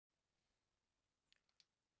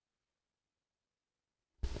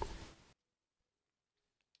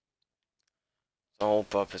The whole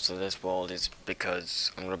purpose of this world is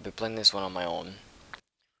because I'm going to be playing this one on my own.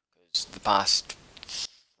 Because the past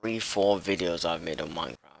 3-4 videos I've made on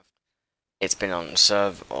Minecraft, it's been on a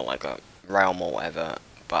server or like a realm or whatever,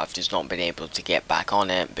 but I've just not been able to get back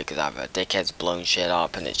on it because either dickhead's blown shit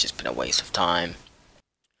up and it's just been a waste of time,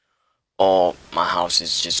 or my house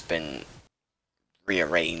has just been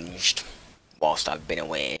rearranged whilst I've been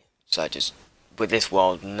away. So with this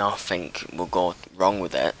world, nothing will go wrong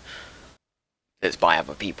with it. It's by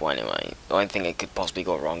other people anyway. The only thing that could possibly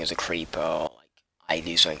go wrong is a creeper, or like I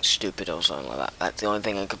do something stupid or something like that. That's the only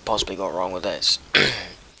thing that could possibly go wrong with this.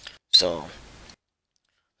 So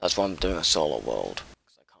that's why I'm doing a solo world,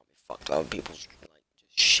 because I can't be fucked with other people's like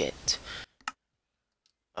just shit.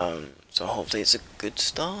 So hopefully it's a good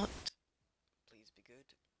start. Please be good,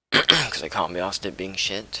 because I can't be asked it being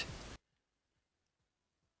shit.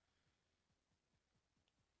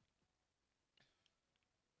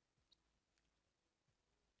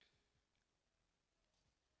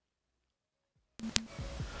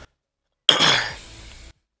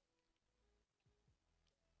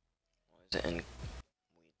 Why is it in weird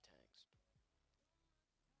text?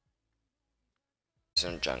 It's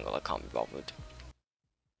in jungle, I can't be bothered.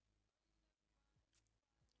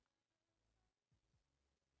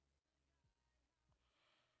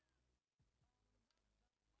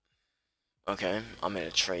 Okay, I'm in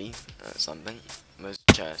a tree. That's something. Where's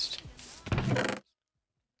the chest?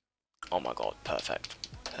 Oh my god, perfect.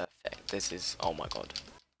 Perfect. This is, oh my god.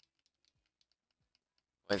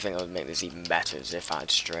 The only thing that would make this even better is if I had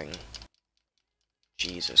string.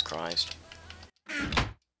 Jesus Christ.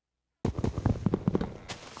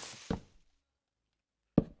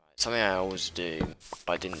 Something I always do,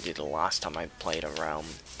 but I didn't do the last time I played a realm,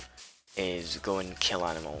 is go and kill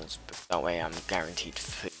animals, but that way I'm guaranteed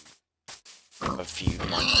food for a few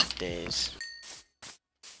Minecraft days. Then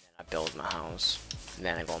I build my house, and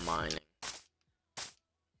then I go mining.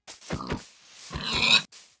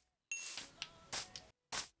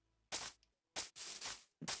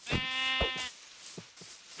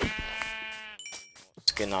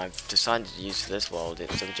 Skin I've decided to use for this world,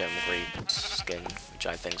 it's the General Grievous skin, which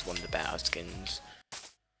I think is one of the better skins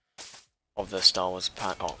of the Star Wars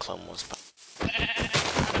pack, or Clone Wars pack.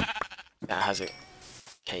 That has a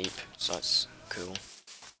cape, so that's cool.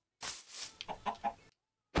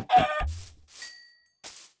 I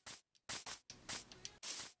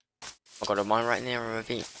got a mine right near a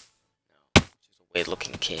ravine. No, it's just a weird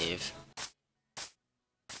looking cave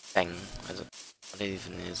thing. What it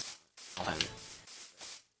even is.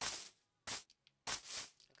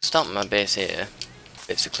 Start my base here. A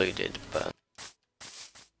bit secluded, but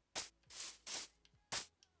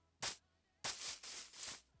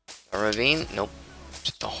a ravine? Nope.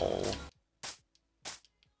 Just a hole.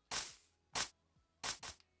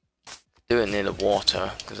 Do it near the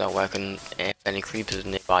water, because that way I can, if any creepers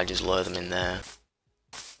nearby, just lure them in there.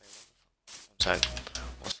 So,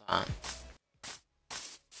 what's that?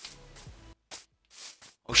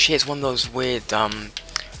 Oh shit, it's one of those weird,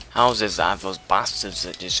 houses that have those bastards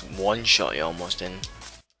that just one-shot you almost in.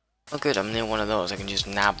 Oh good, I'm near one of those, I can just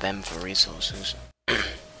nab them for resources.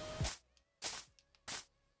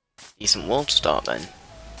 Decent world start then.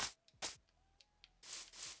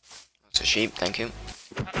 That's a sheep, thank you.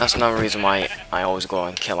 That's another reason why I always go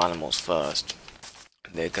and kill animals first.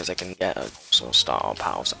 Because I can get a sort of start-up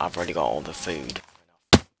house, I've already got all the food.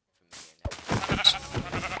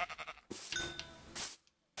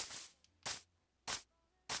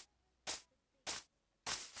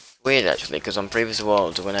 Weird actually, because on previous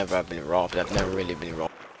worlds, whenever I've been robbed, I've never really been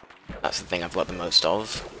robbed. That's the thing I've got the most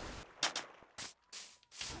of.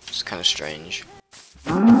 It's kind of strange.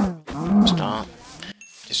 Start.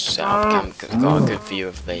 Just set up camp because I've got a good view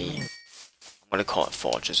of the... I'm gonna call it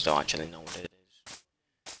fortress, don't actually know what it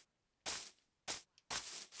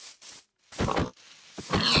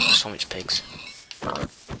is. So much pigs.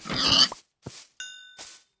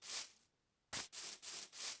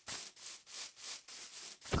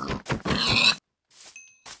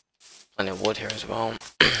 Plenty of wood here as well.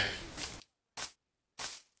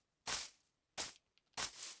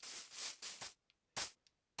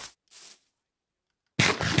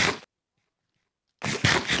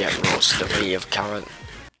 Get roast the bee of carrot.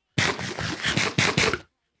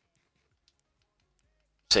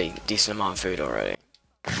 See, decent amount of food already.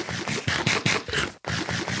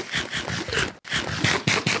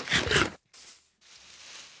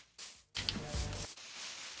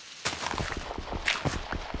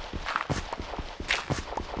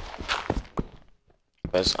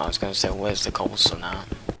 I was gonna say, where's the cobblestone now?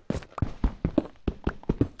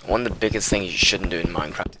 One of the biggest things you shouldn't do in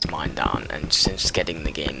Minecraft is mine down, and since getting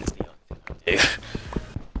the game is the only thing I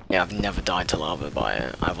Yeah, I've never died to lava by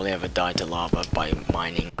it. I've only ever died to lava by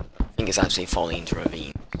mining. I think it's actually falling into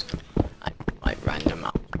ravines. And, like random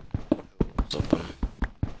outpours of them.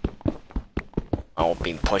 Or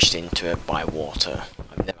being pushed into it by water.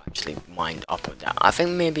 I've never actually mined up with that. I think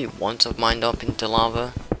maybe once I've mined up into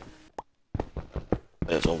lava. But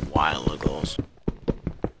it was a while ago. So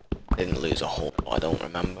I didn't lose a whole lot, I don't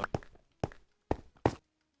remember.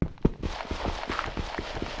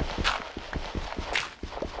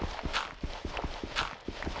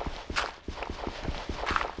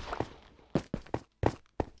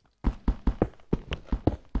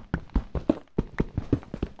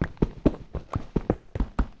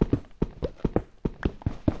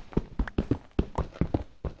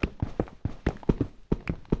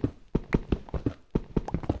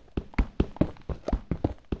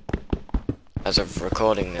 As of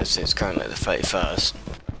recording this, it's currently the 31st.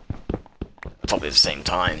 Probably the same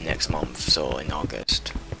time next month, so in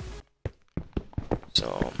August.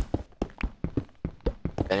 So,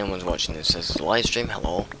 if anyone's watching this as a live stream,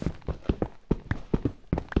 hello.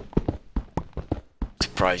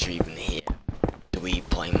 Surprised you're even here. Do we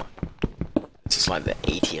play my... This is like the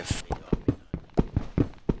 80th video.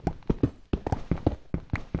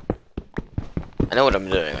 I know what I'm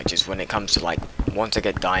doing, like just when it comes to like, once I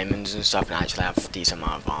get diamonds and stuff and I actually have a decent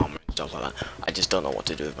amount of armor and stuff like that, I just don't know what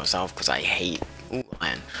to do with myself because I hate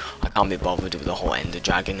iron. I can't be bothered with the whole ender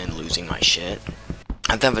dragon and losing my shit.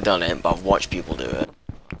 I've never done it, but I've watched people do it.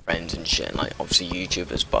 Friends and shit, and like obviously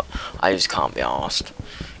YouTubers, but I just can't be arsed.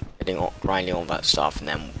 Grinding all that stuff and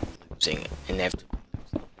then losing it, inevitably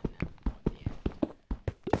losing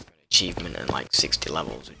an achievement and like 60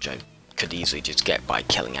 levels, which I could easily just get by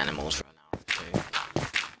killing animals for an hour or two.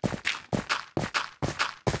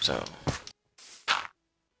 So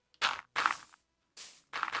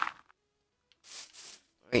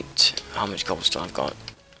wait, how much cobblestone I've got?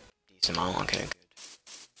 Decent amount, okay, good.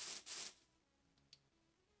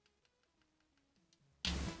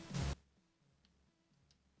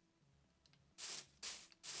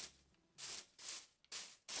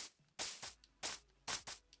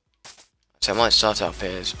 So I might start off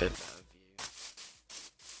here as a bit better view.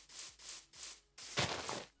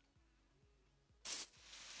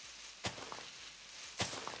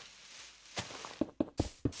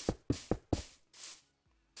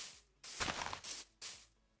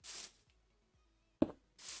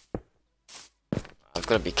 I've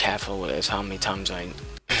got to be careful with this, how many times I...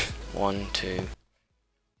 1, 2...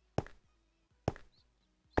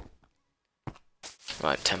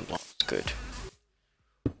 Right, 10 blocks, good.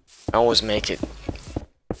 I always make it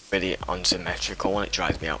really unsymmetrical when it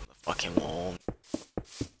drives me up the fucking wall.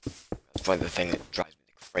 That's probably the thing that drives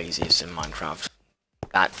me the craziest in Minecraft.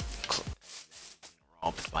 That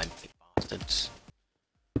robbed by big bastards.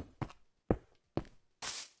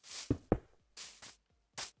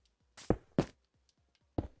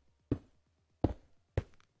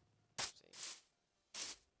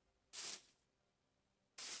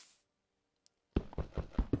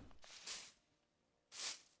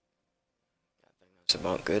 That's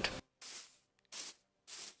about good.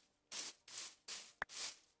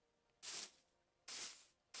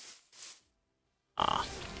 Ah.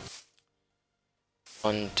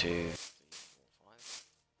 1, 2, 3, 4, 5.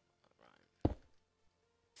 Right. 1,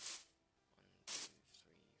 2,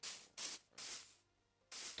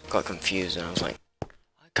 3, 4. Got confused and I was like,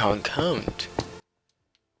 I can't count.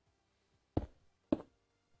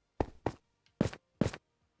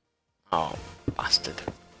 Oh, bastard.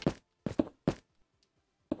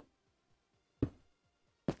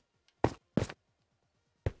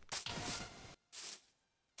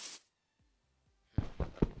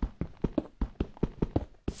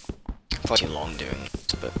 Far too long doing this,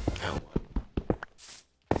 but oh well.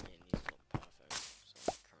 It needs to look perfect,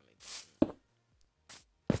 so it currently doesn't.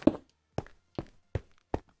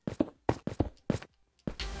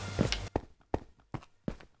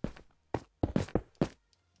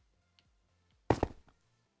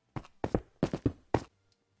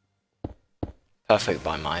 Perfect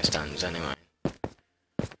by my standards anyway.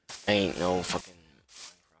 I ain't no fucking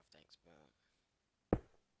Minecraft expert.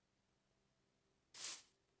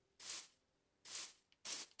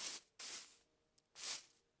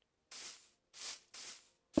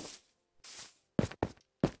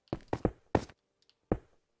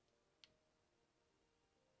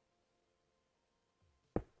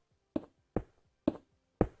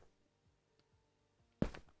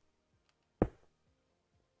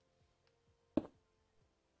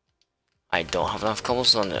 I don't have enough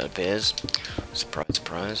cobblestone, it appears. Surprise,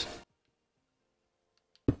 surprise.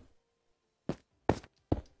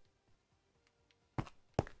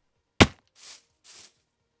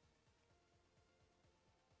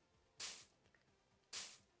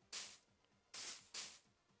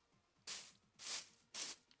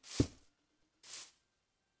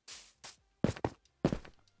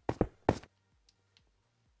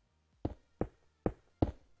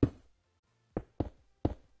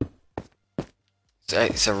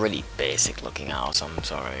 It's a really basic looking house, I'm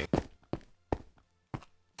sorry.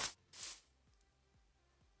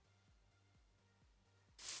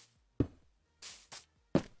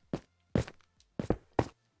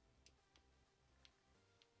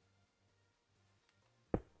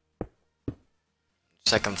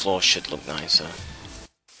 Second floor should look nicer.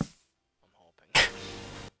 I'm hoping.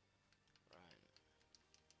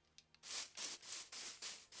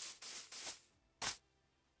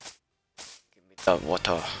 Give me the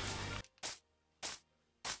water.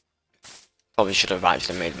 Probably should have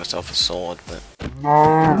actually made myself a sword, but...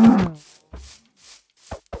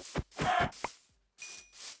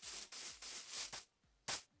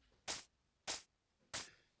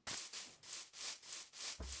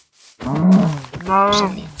 So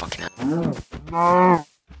many fucking...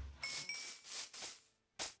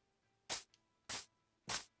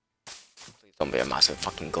 Please don't be a massive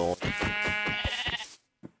fucking goal.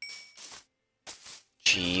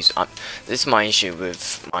 Jeez, this is my issue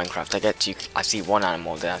with Minecraft. I see one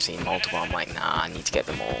animal, then I see multiple. I'm like, nah, I need to get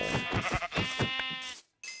them all.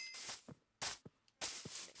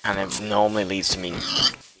 And it normally leads to me being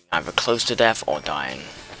either close to death or dying.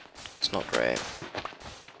 It's not great.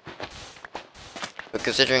 But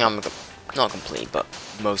considering I'm not complete, but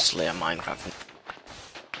mostly a Minecraft.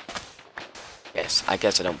 Yes, I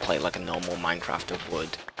guess I don't play like a normal Minecraft of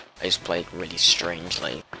wood. I just play it really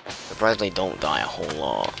strangely. Surprisingly, don't die a whole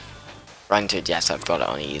lot. Granted, yes, I've got it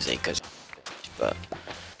on easy, but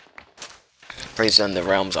pretty soon the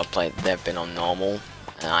realms I've played, they've been on normal,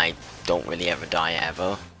 and I don't really ever die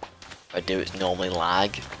ever. If I do, it's normally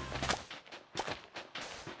lag,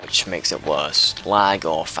 which makes it worse. Lag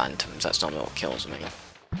or phantoms, that's normally what kills me.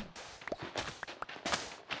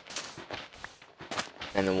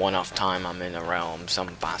 And the one-off time I'm in a realm,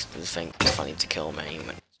 some bastards think it's funny to kill me,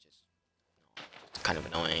 when it's kind of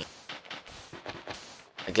annoying.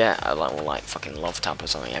 I get a little like fucking love tap or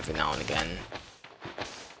something every now and again,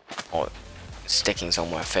 or sticking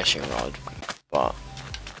somewhere fishing rod, but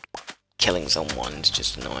killing someone's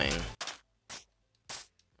just annoying.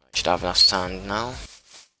 I should have enough sand now.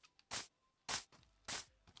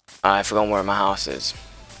 I forgot where my house is.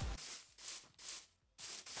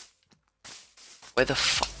 Where the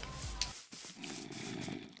fuck?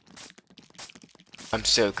 I'm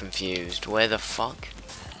so confused. Where the fuck?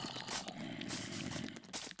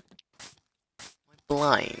 Am I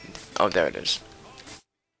blind? Oh, there it is.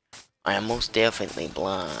 I am most definitely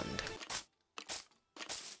blind.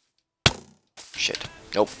 Shit.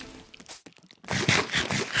 Nope.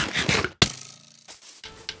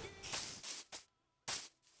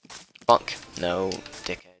 Fuck. No,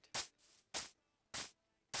 dickhead.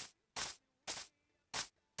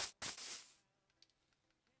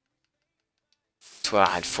 I swear I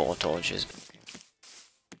had 4 torches.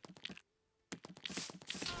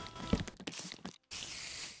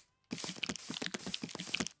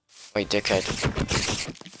 Wait, dickhead.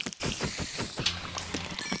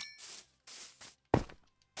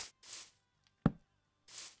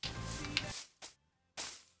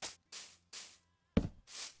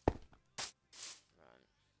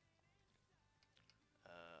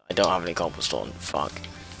 I don't have any cobblestone. Fuck.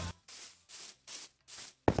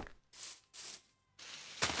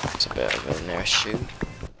 It's a bit of an issue.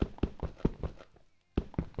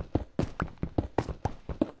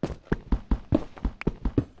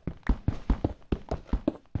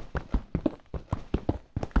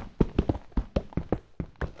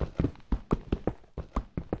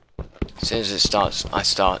 As soon as it starts, I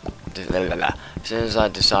start. As soon as I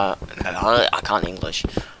decide, I can't English.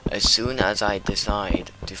 As soon as I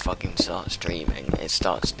decide to fucking start streaming, it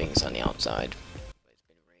starts being sunny outside. It's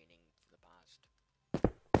been raining for the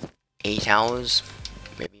past 8 hours,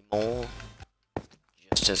 maybe more.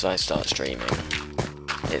 Just as I start streaming,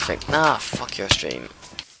 it's like, nah, fuck your stream.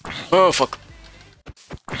 Oh fuck.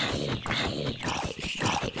 I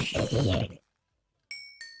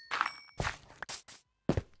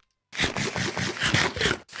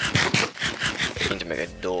need to make a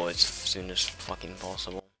door as soon as fucking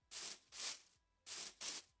possible.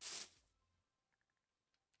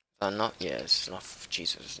 Not, yeah, it's enough.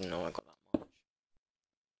 Jesus, no, I got that much.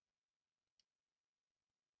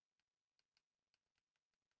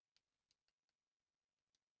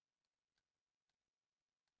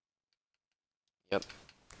 Yep.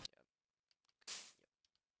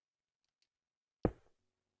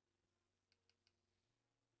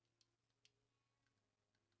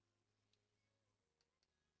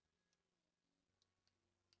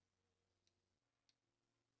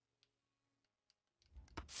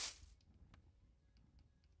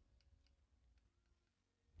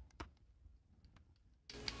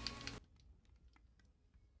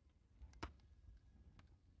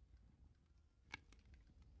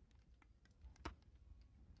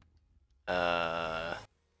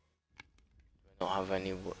 have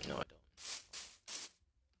any wood? No, I don't.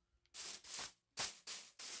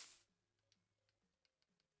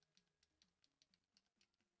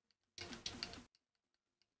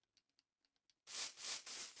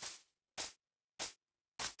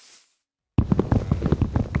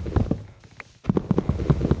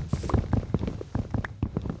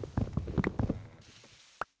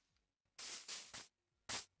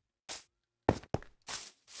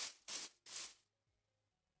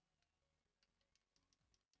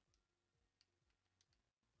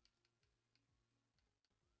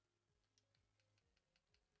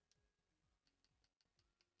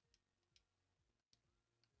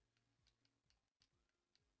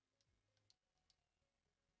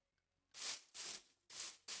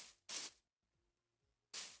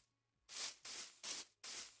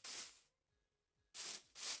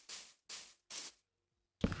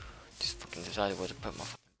 Just fucking decided where to put my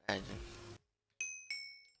fucking bed in.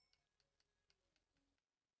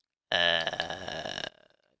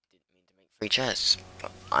 Didn't mean to make 3 chests,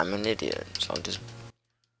 but I'm an idiot, so I'll just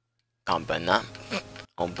can't burn that.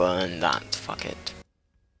 I'll burn that. Fuck it.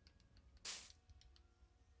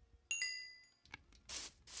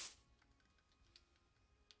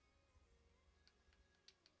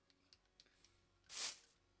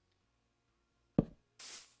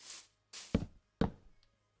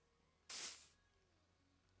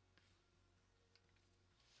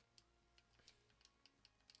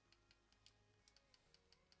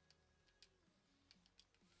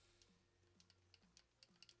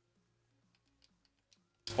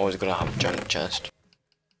 Always gotta have a giant chest.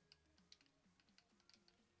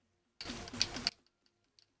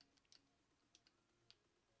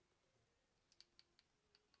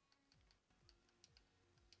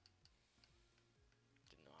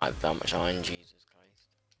 I have that much iron, Jesus Christ.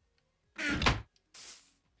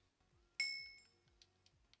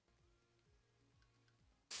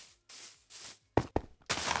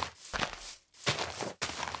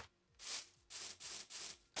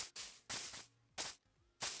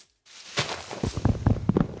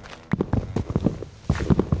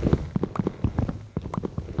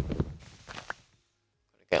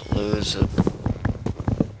 Gotta get loads of.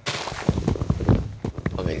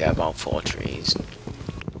 Probably get about 4 trees.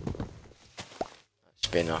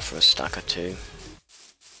 Should be enough for a stack or 2.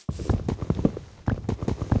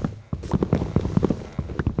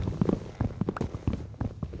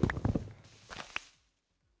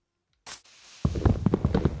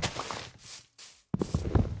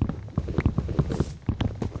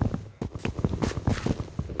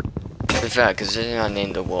 To be fair, considering I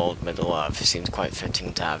named the world Middle Earth, it seems quite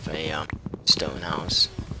fitting to have a stone house.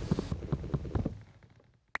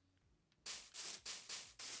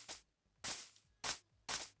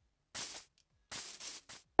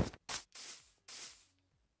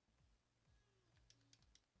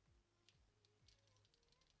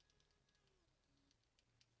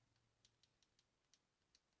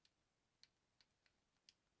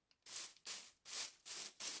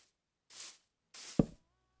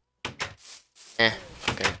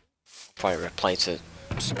 Okay. I'll probably replace it.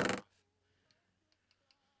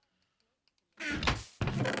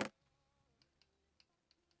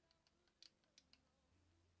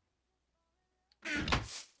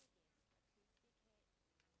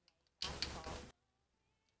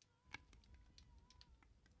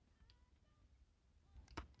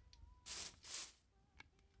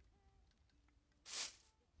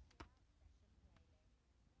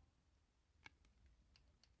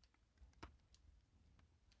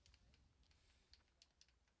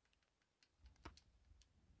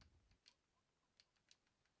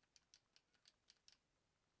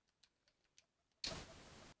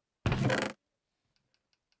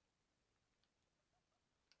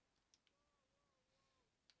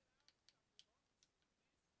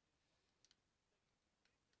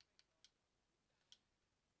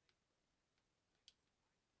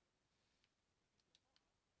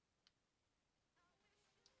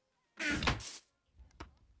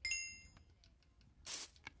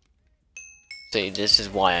 See, this is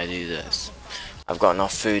why I do this. I've got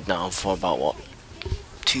enough food now for about, what,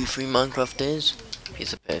 2-3 Minecraft days?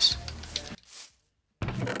 Piece of piss.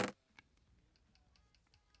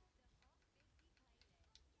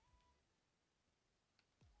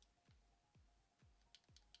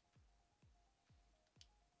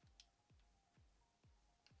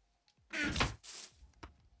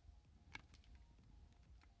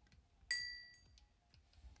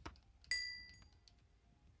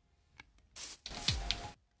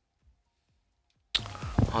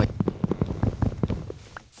 Oh,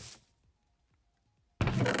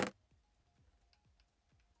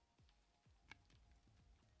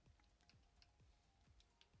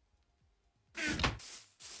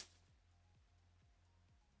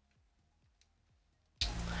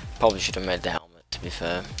 Probably should have made the helmet, to be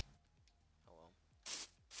fair.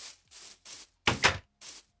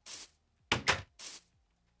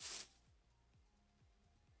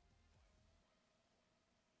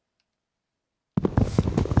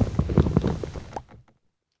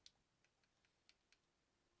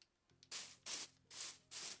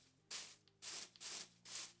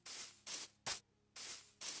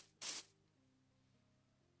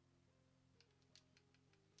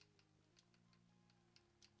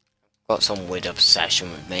 Got some weird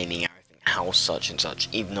obsession with naming everything house such and such,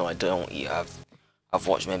 even though I don't. I've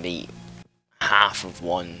watched maybe half of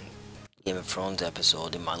one Game of Thrones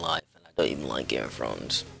episode in my life, and I don't even like Game of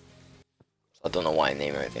Thrones. So I don't know why I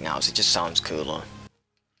name everything house. It just sounds cooler.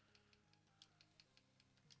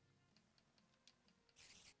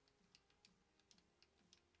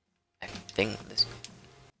 I think this.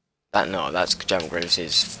 That's General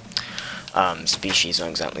Grievous' species, not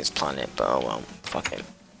exactly his planet, but oh well, fuck him.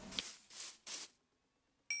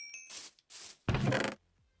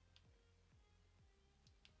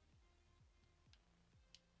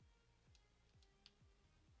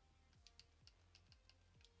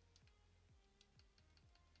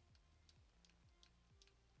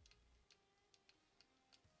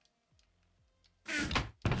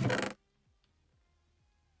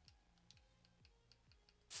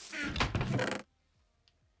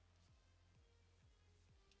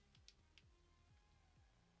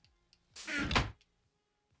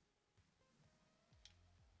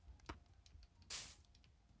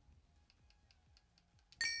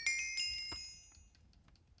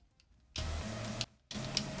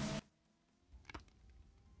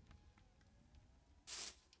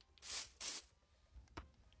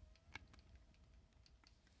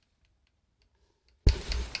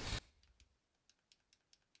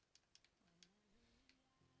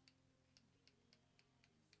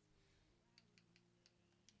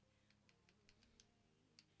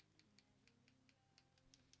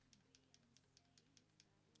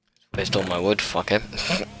 Waste all my wood, fuck it.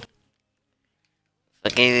 Fuck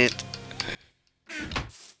it.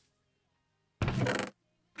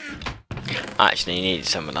 Actually, you needed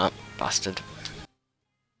some of that, bastard.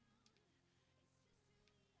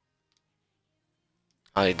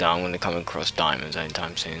 I doubt I'm gonna come across diamonds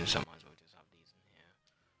anytime soon, so I might as well just have these in here.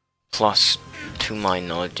 Plus, to my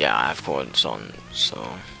knowledge, yeah, I have quartz on,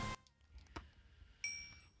 so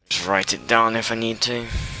just write it down if I need to.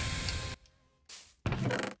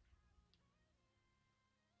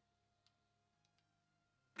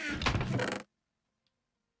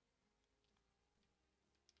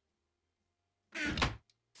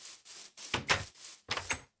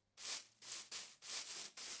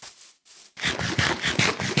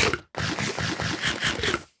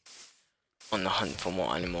 On the hunt for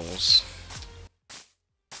more animals.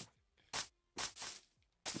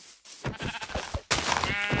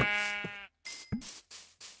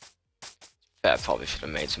 I probably should have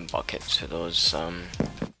made some buckets for those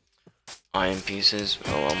iron pieces.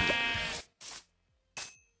 Oh well.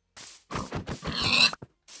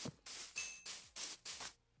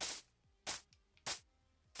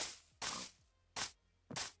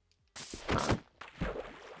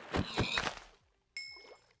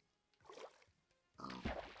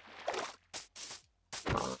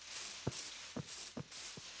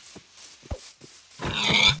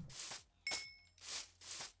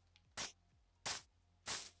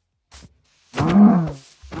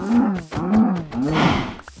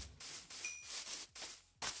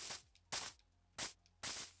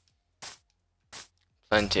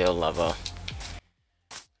 Plenty of lava.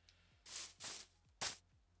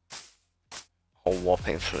 A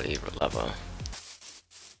whopping 3 lava.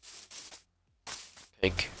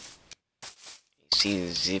 Pig. See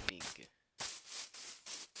zippy.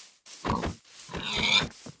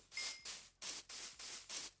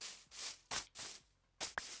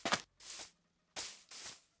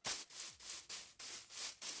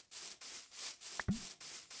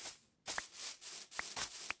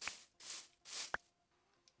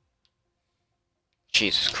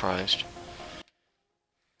 Jesus Christ.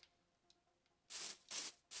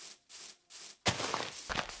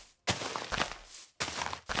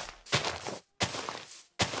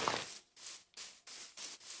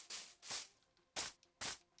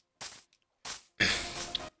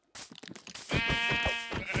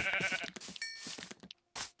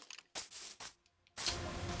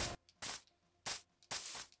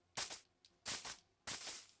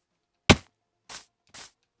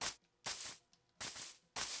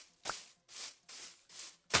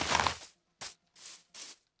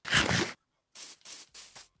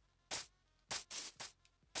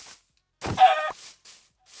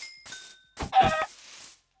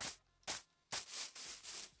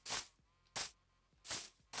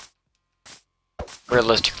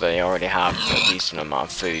 realistically, I already have a decent amount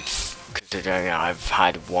of food, considering I've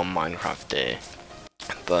had one Minecraft day.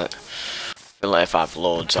 But I feel like if I have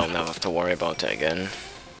loads, I'll never have to worry about it again.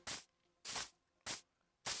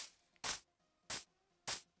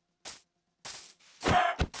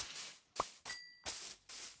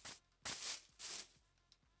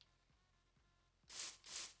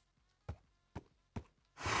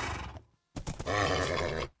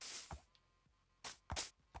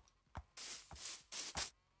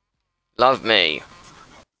 Love me.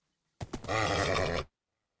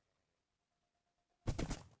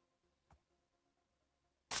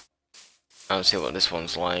 I'll see what this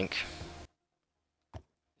one's like.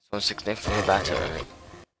 This one's significantly better.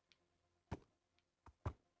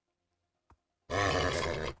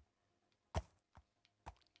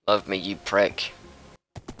 Love me, you prick.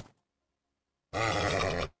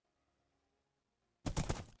 If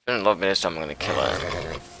you don't love me this time, I'm gonna kill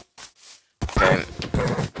it. Okay.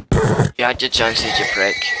 You had your chances, you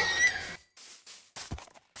prick.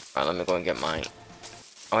 Right, let me go and get my...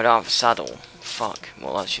 Oh, I don't have a saddle. Fuck.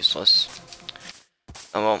 Well, that's useless.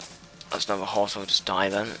 Oh well, that's another horse, I'll just die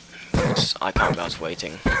then. Because I can't be asked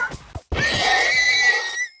waiting.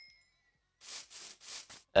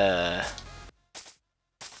 Now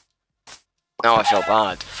I feel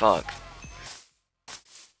bad. Fuck.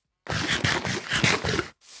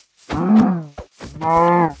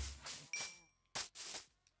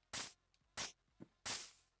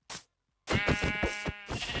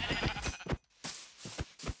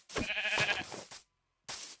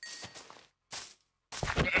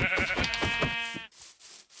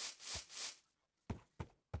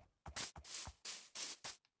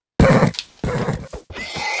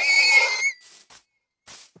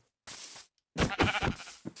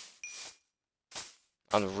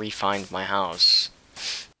 I'll re-find my house.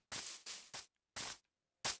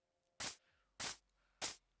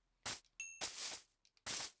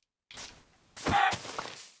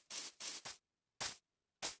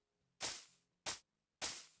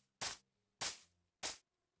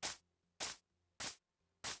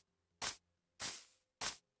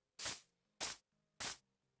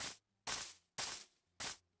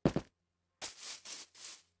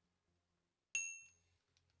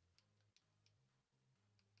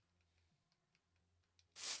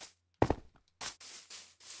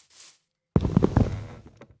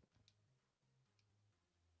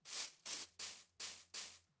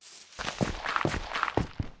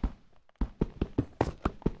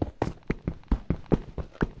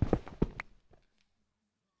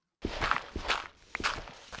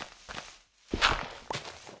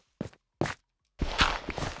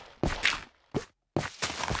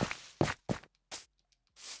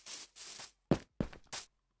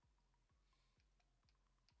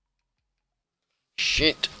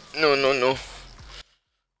 Shit. No, no, no.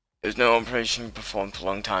 There's no operation performed for a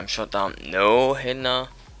long time. Shut down. No, Hina.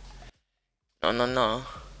 No, no, no.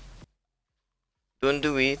 Don't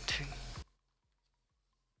do it.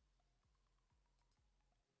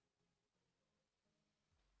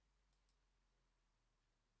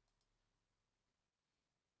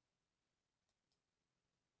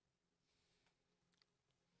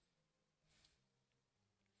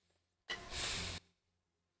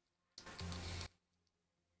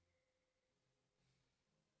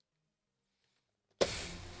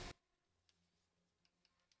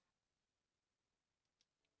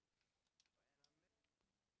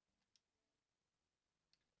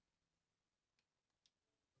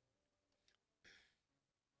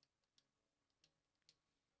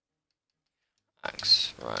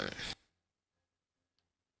 Axe, right.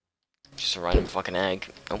 Just a random fucking egg.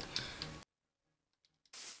 Nope.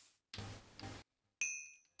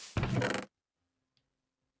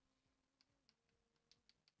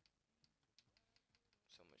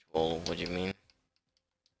 So much wool, what do you mean?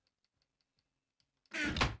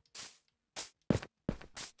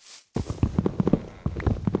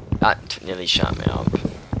 That nearly shut me up.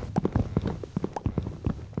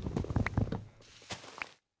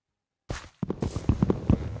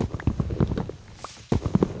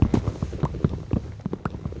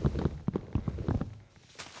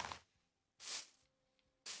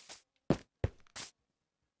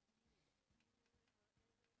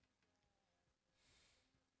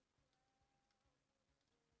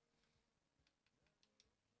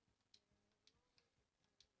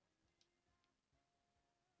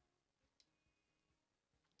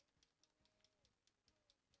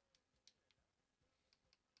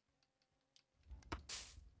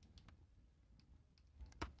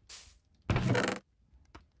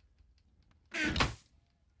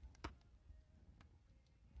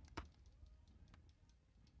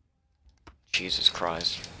 Jesus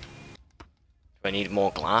Christ. Do I need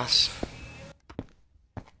more glass?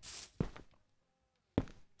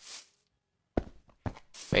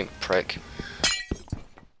 Hey, prick.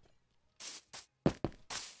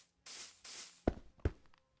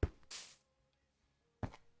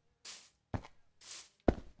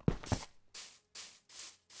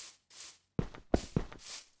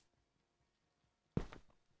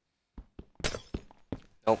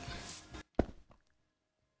 Nope.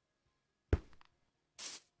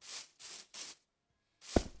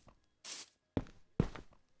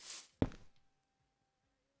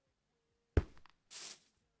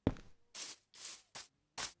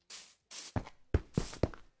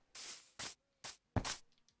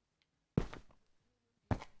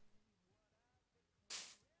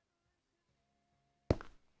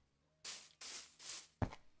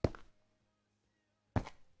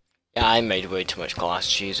 Yeah, I made way too much glass,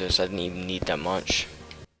 Jesus, I didn't even need that much.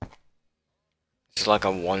 It's like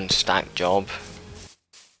a one stack job.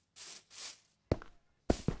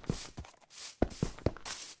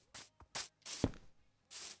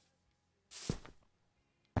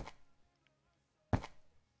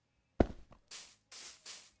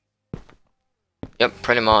 Yep,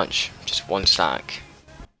 pretty much. Just one stack.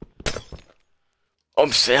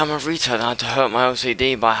 Obviously, I'm a retard. I had to hurt my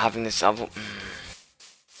OCD by having this level.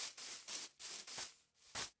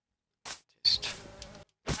 Just...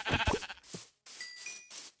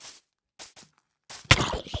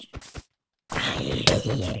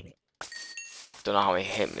 Don't know how he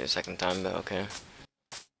hit me the second time, but okay.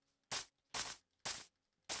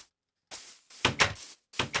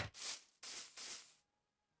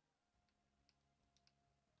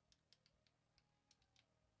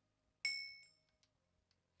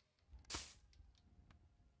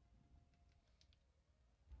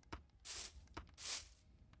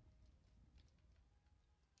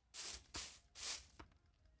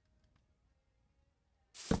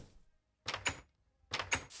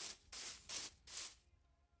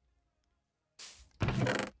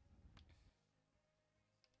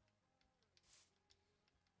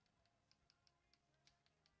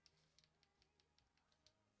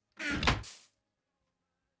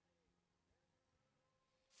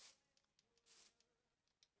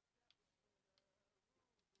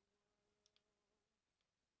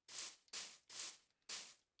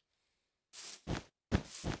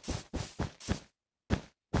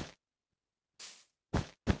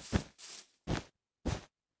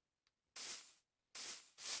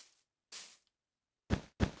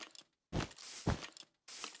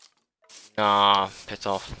 Nah, piss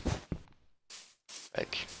off.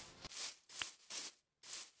 Like...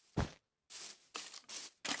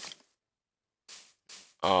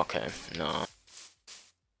 Okay, no.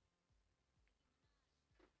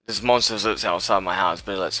 There's monsters that's outside my house,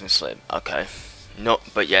 but it lets me sleep. Okay. No,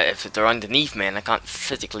 but yeah, if they're underneath me and I can't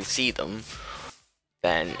physically see them,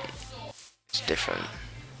 then it's different.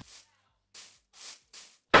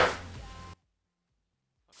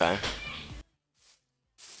 Okay.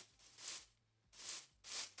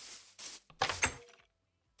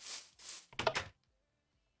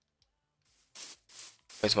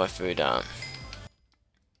 Where's my food at?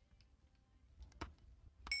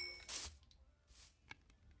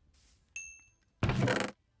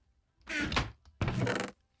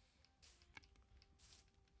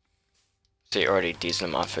 See, already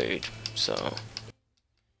decent my food, so...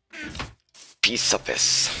 Piece of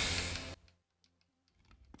piss.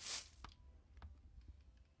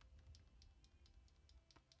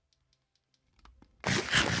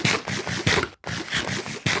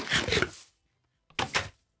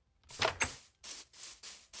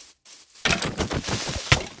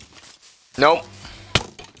 Nope.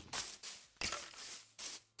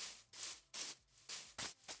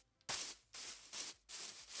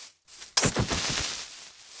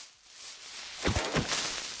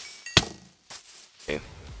 Okay.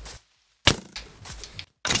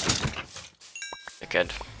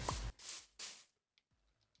 Good.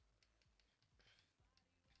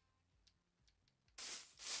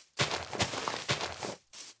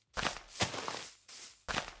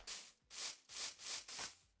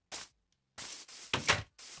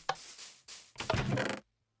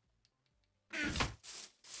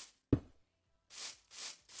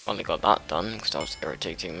 Finally got that done, because that was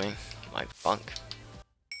irritating me. Like, fuck.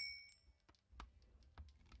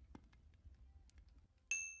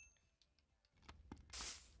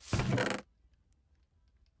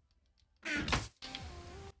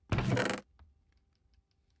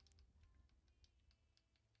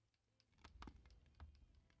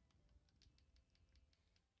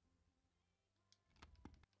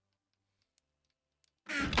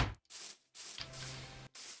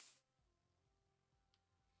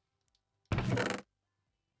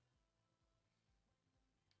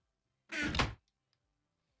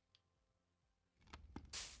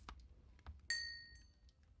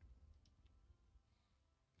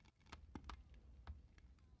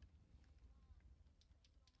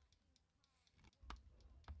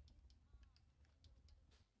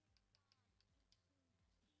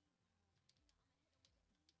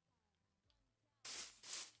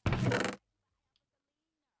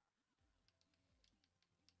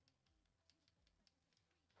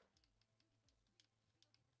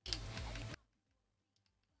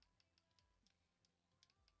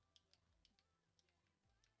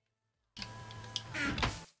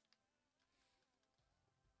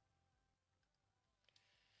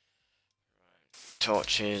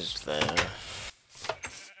 torches there.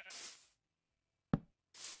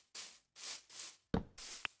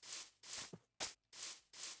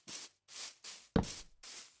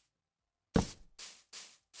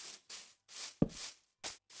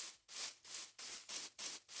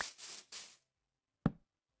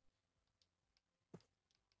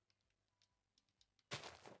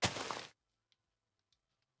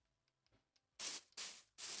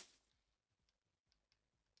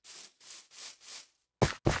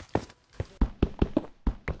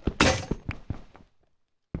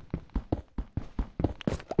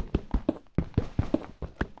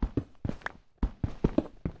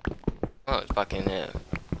 Oh, it's back in here.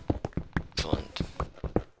 Excellent.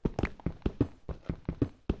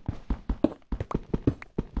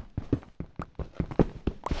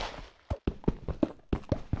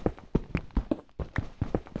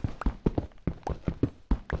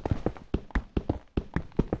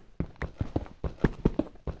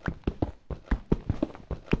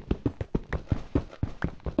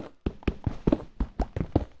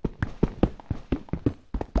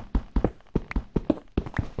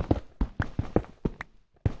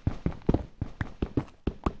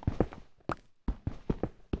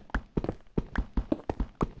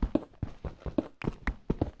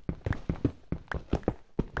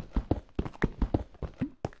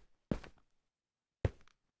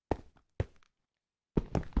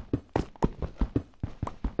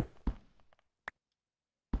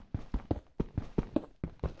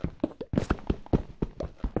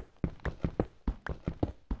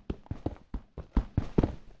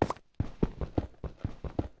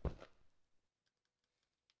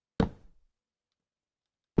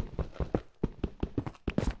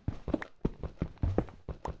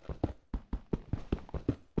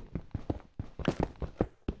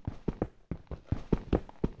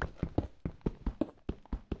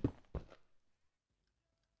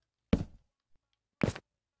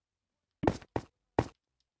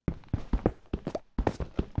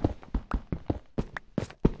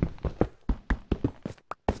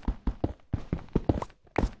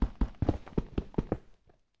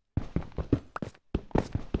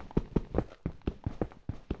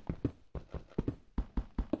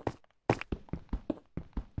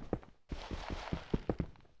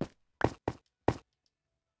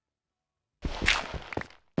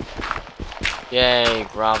 Yay,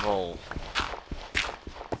 gravel.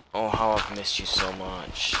 Oh, how I've missed you so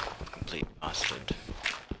much. Complete bastard.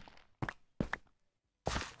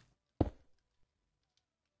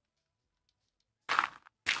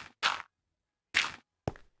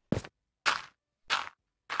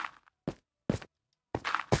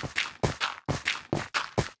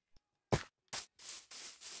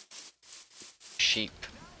 Sheep.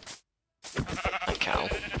 A cow.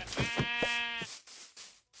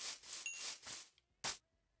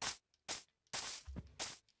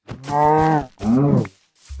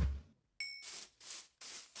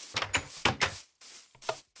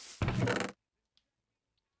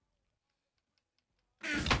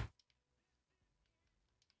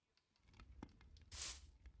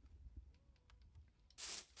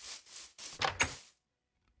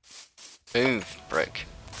 Move, brick.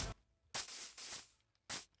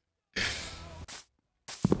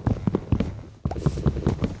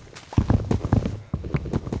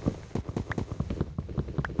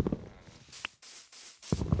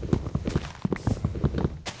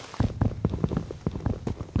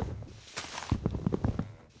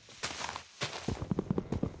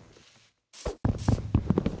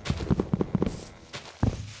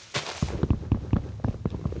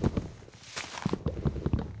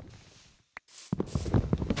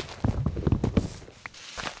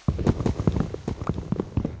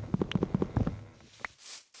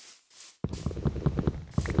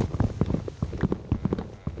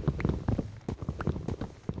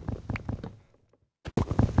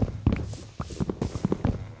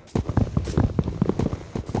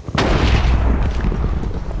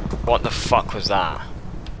 What the fuck was that?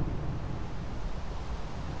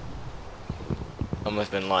 That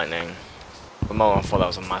must have been lightning. For a moment I thought that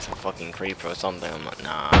was a massive fucking creeper or something. I'm like,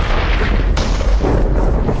 nah.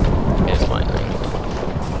 It's lightning.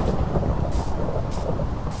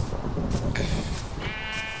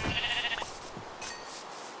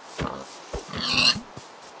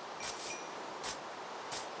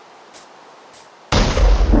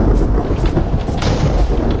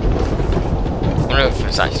 I don't know if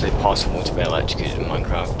it's actually possible to be electrocuted in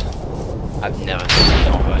Minecraft. I've never seen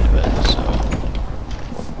or heard of it, so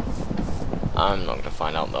I'm not gonna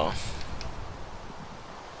find out though.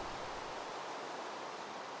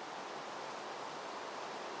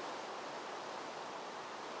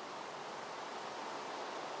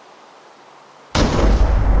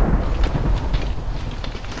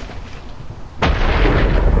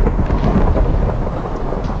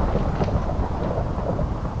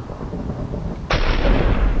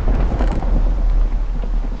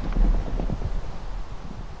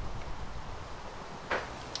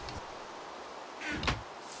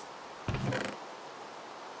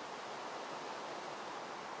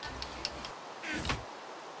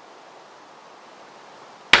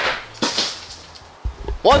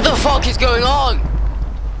 What the fuck is going on?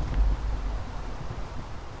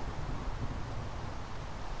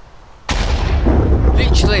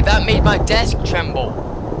 Literally, that made my desk tremble.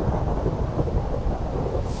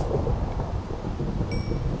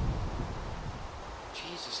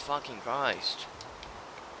 Jesus fucking Christ.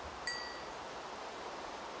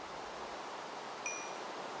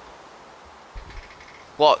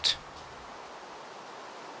 What?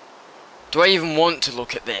 Do I even want to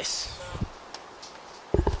look at this?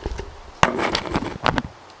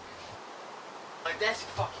 My desk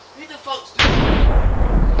fucking... Who the fuck's doing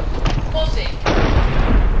it? Was it?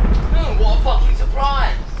 Oh, what a fucking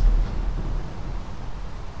surprise!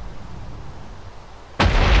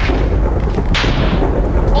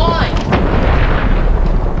 Why?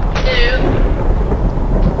 Ew.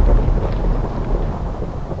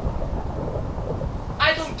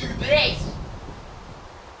 I don't do this!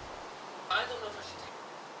 I don't know if I should take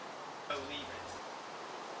it or leave it.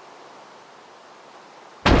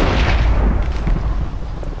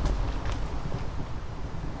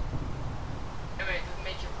 Anyway, it doesn't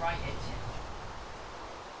make it right, is it?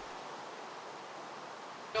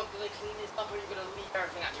 You're not gonna clean this up or you're gonna leave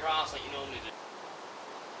everything at your ass like you normally do.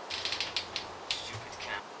 Stupid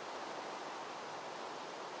cat.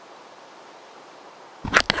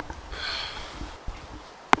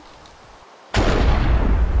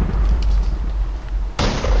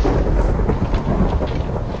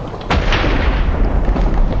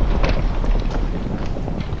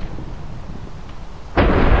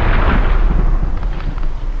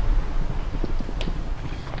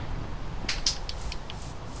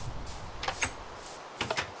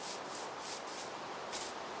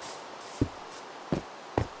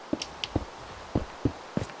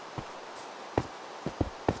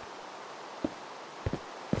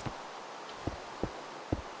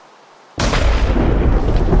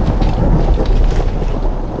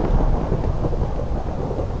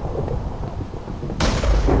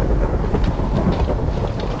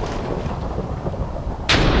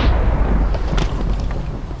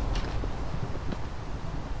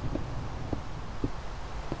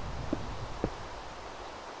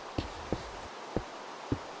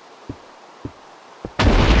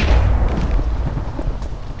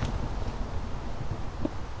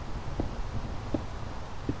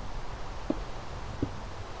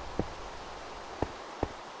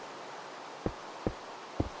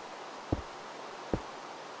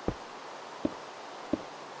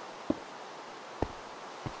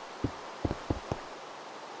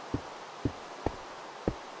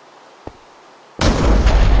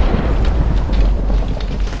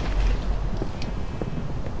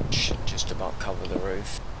 Cover the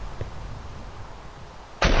roof.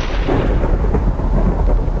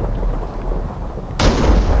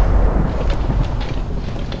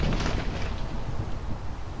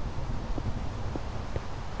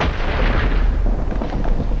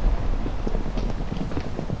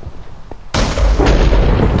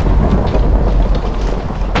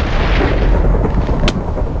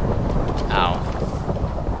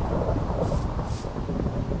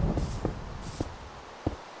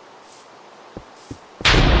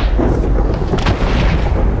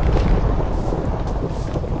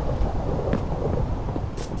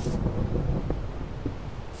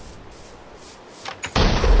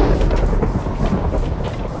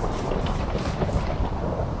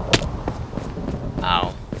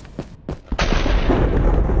 Ow.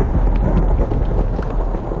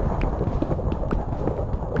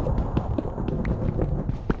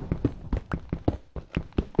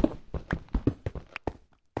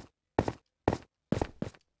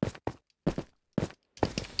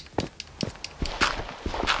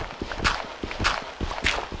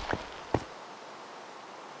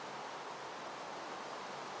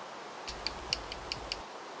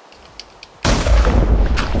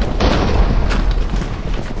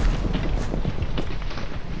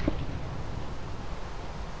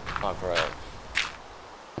 Oh, great.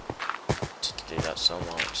 To do that so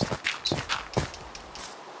much. Thanks.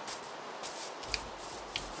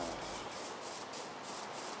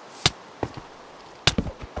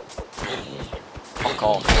 Fuck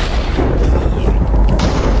off.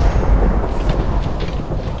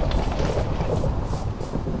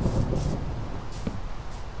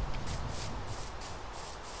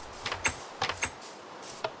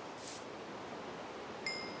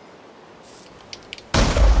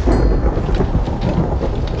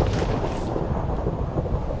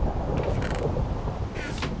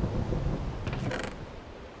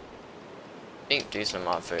 Eat decent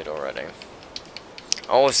amount of food already.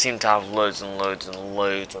 I always seem to have loads and loads and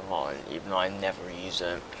loads of mutton, even though I never use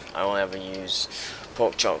it. I only ever use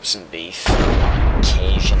pork chops and beef.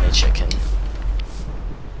 occasionally chicken.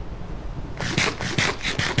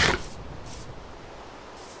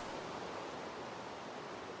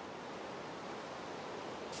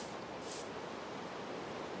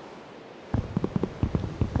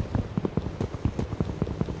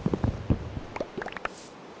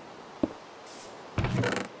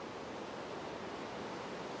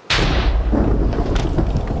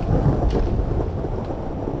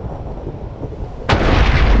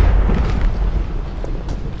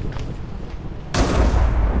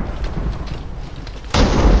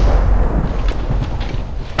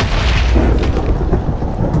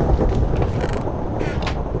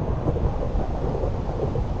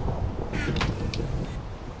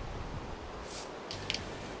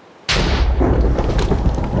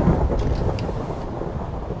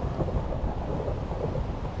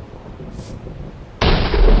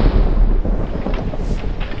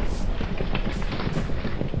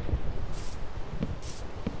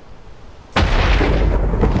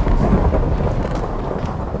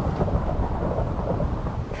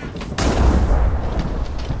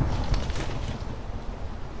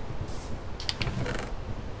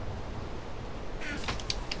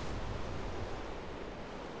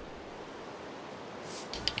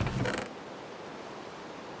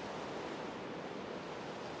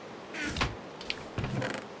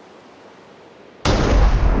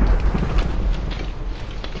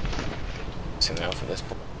 Out for this,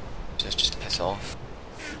 just piss off.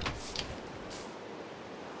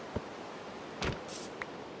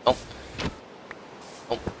 Oh.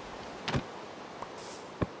 Oh.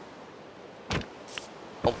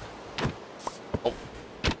 Oh. Oh.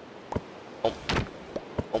 Oh.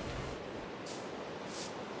 Oh.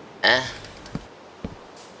 Eh.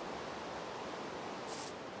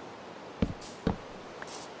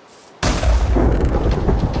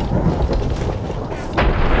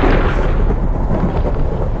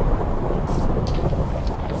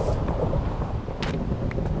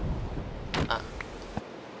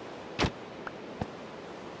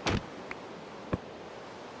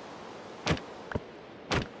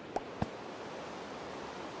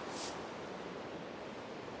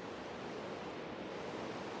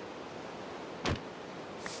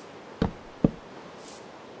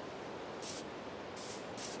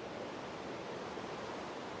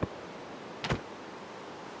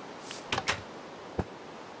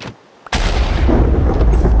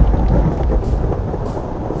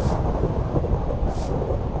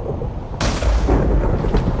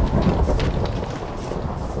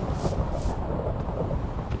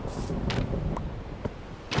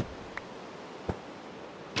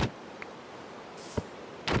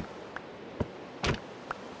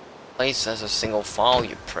 Place as a single file,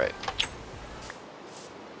 you prick.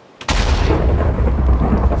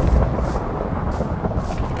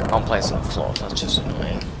 I'm placing the floor, that's just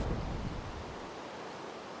annoying.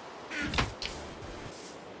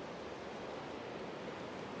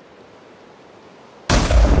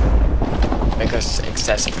 Make us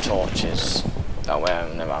excessive torches, that way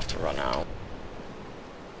I'll never have to run out.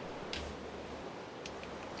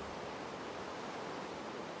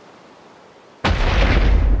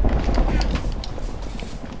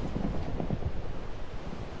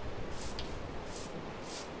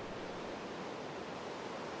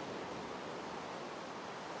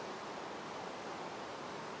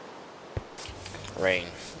 Rain,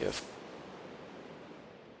 beautiful.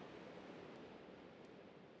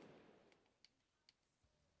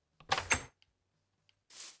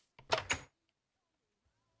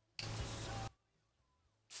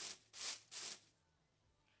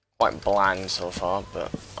 Quite bland so far,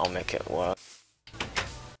 but I'll make it work.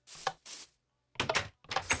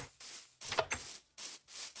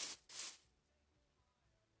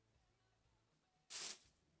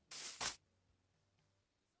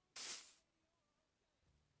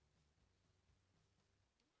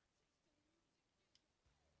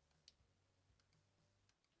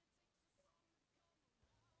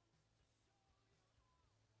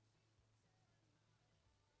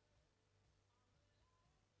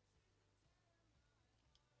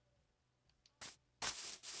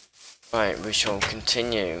 Right, we shall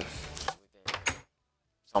continue within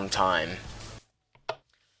some time.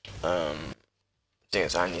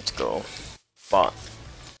 Things I need to go, but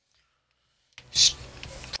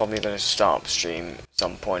probably gonna start stream at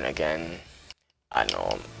some point again. I don't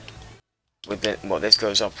know. With it, well, this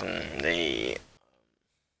goes up on the.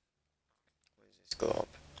 Where does this go up?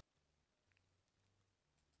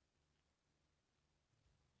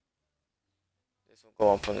 This will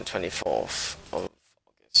go up on the 24th of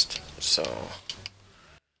August. So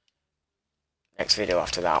next video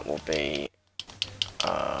after that will be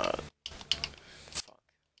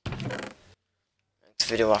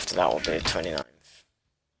video after that will be the 29th.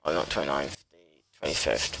 Oh, not 29th, the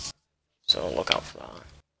 25th. So look out for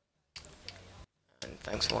that. And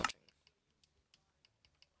thanks for watching.